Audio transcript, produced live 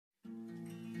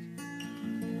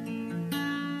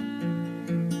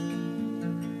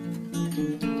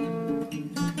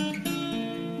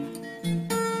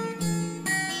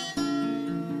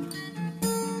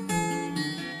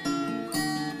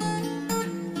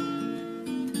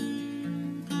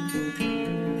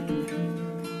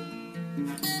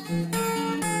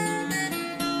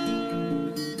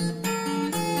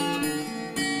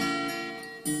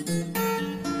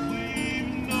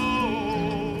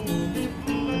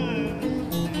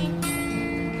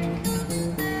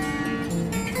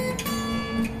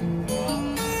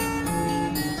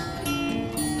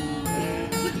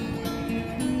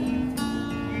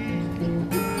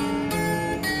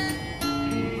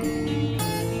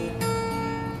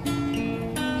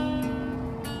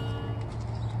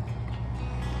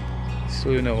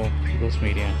Uno People's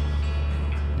Meeting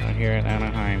out here in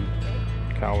Anaheim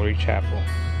Calvary Chapel.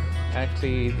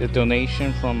 Actually, the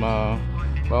donation from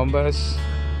BOMBAS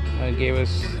gave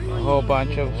us a whole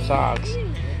bunch of socks.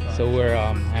 So we're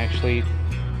actually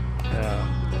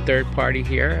the third party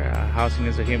here. Housing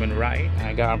is a human right.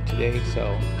 I got them today,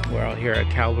 so we're out here at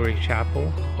Calvary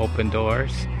Chapel. Open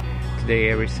doors. Today,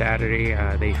 every Saturday,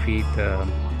 they feed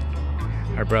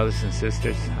our brothers and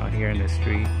sisters out here in the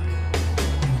street.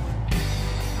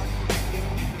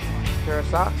 Pair of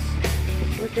socks?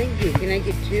 Well, thank you. Can I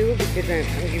get two? Because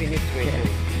I'm giving this to my son.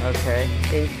 Okay.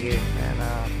 Thank you. And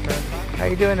how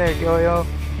you doing there, Yo-Yo?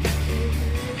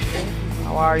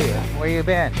 How are you? Where you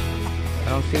been? I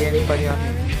don't see anybody on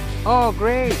here. Oh,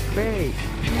 great, great.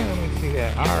 Yeah, let me see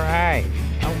that. All right.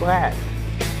 I'm glad.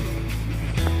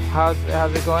 How's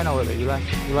it going over there? You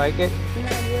like it?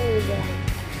 Not really bad.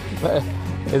 But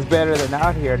it's better than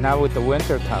out here now with the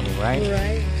winter coming, right?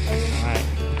 Right. All right.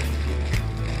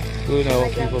 Uno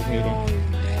People's Meeting.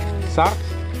 Socks?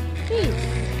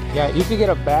 Thanks. Yeah, you could get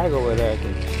a bag over there. I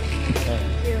think.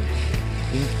 Thank you.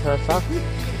 These pair of socks?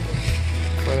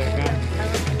 For that guy? I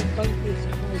don't have a bug piece.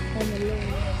 I'm like, home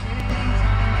alone.